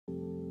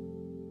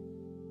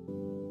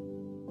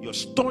Your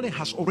story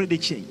has already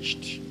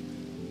changed.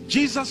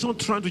 Jesus is not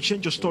trying to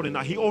change your story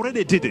now. He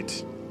already did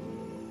it.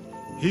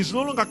 He's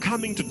no longer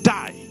coming to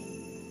die,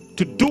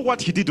 to do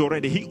what he did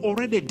already. He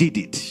already did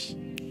it.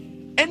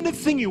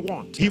 Anything you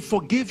want, he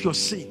forgave your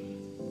sin.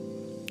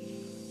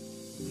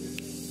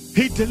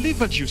 He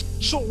delivered you.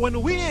 So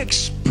when we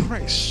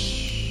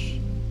express,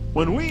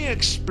 when we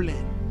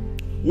explain,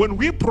 when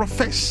we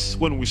profess,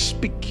 when we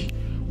speak,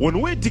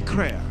 when we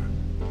declare,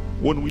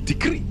 when we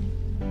decree,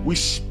 we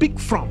speak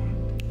from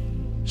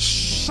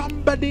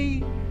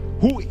somebody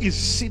who is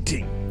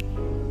sitting,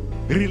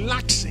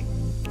 relaxing.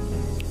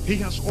 He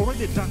has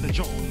already done the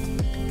job.